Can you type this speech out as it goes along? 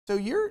So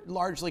you're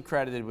largely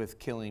credited with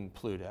killing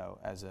Pluto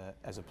as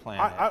a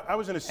planet. I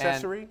was an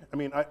accessory. I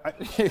mean,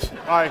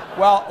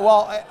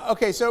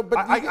 okay. So, but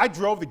I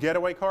drove the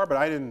getaway car, but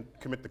I didn't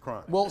commit the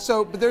crime. Well,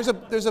 but there's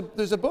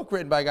a book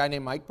written by a guy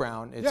named Mike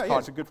Brown. It's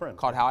it's a good friend.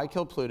 Called "How I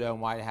Killed Pluto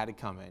and Why It Had to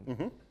Come In."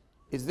 Mm-hmm.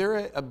 Is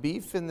there a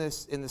beef in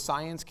the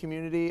science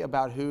community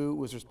about who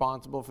was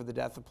responsible for the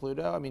death of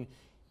Pluto? I mean,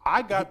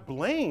 I got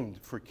blamed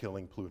for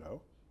killing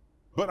Pluto,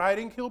 but I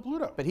didn't kill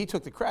Pluto. But he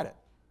took the credit.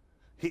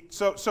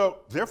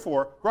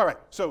 Therefore, right.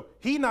 So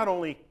he not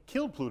only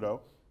killed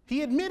Pluto,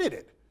 he admitted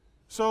it.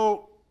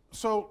 So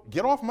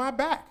get off my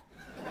back,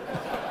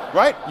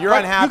 right? You're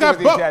unhappy with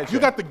the attention.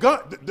 You got the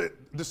gun,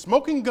 the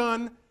smoking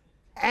gun,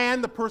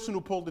 and the person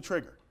who pulled the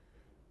trigger.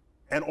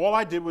 And all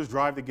I did was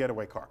drive the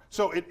getaway car.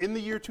 So in the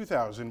year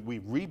 2000, we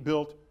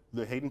rebuilt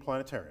the Hayden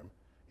Planetarium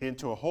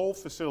into a whole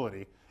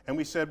facility, and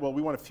we said, well,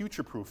 we want to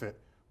future-proof it.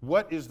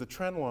 What is the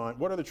trend line?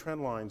 What are the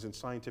trend lines in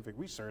scientific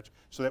research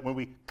so that when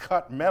we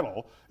cut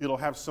metal, it'll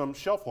have some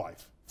shelf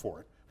life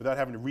for it without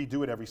having to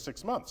redo it every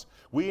 6 months?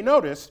 We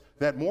noticed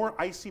that more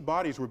icy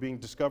bodies were being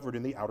discovered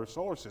in the outer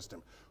solar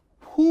system.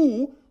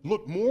 Who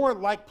looked more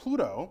like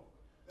Pluto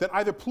than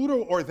either Pluto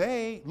or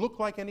they look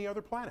like any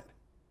other planet?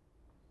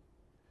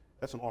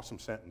 That's an awesome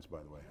sentence, by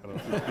the way. I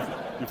don't know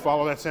if you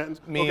follow that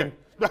sentence? Me.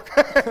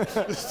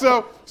 Okay.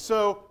 So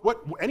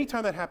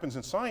anytime that happens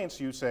in science,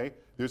 you say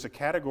there's a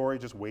category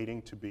just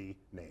waiting to be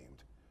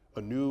named.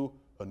 A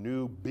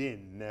new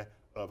bin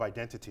of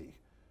identity,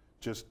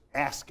 just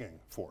asking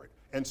for it.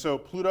 And so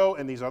Pluto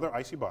and these other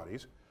icy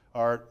bodies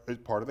are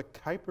part of the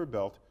Kuiper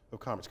belt of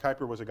comets.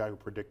 Kuiper was a guy who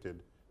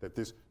predicted that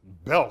this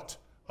belt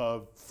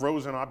of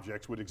frozen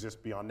objects would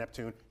exist beyond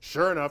Neptune.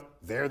 Sure enough,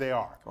 there they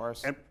are. Of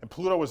course. And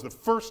Pluto was the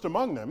first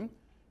among them,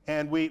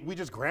 and we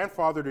just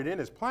grandfathered it in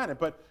as planet,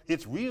 but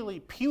it's really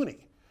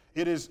puny.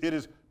 It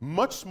is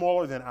much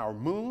smaller than our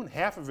moon.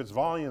 Half of its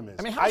volume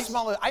is how ice.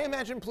 small? I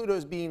imagine Pluto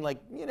as being like,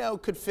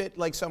 could fit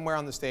like somewhere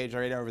on the stage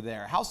right over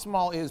there. How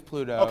small is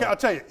Pluto? Okay, I'll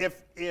tell you.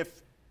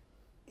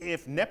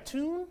 If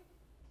Neptune.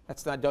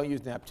 Don't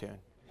use Neptune.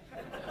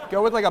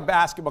 Go with like a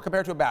basketball.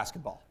 Compare it to a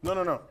basketball.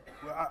 No.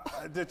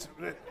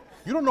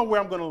 You don't know where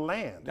I'm going to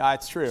land.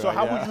 That's true. So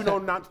how would you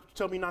know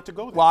tell me not to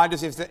go there? Well,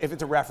 if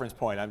it's a reference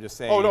point, I'm just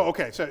saying. Oh, no,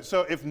 okay.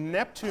 So if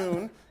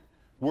Neptune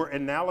were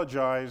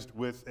analogized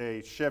with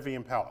a Chevy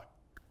Impala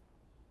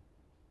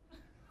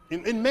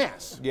in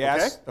mass.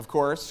 Yes, okay? of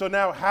course. So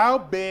now how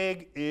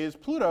big is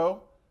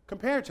Pluto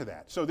compared to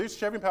that? So this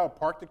Chevy Impala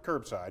parked at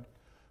curbside.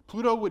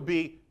 Pluto would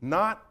be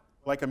not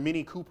like a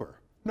Mini Cooper.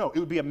 No, it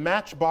would be a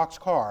matchbox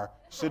car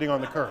sitting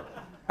on the curb.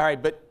 All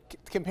right, but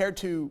compared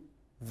to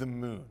the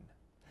moon.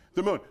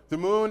 The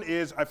moon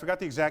is, I forgot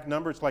the exact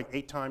number, it's like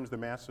 8 times the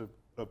mass of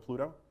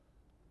Pluto.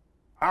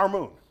 Our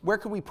moon. Where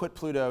can we put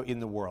Pluto in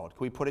the world?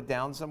 Can we put it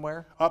down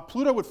somewhere?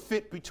 Pluto would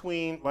fit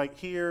between like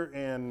here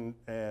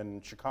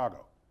and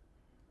Chicago.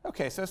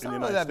 Okay, so it's not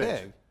really that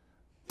big.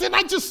 Didn't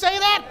I just say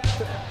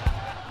that?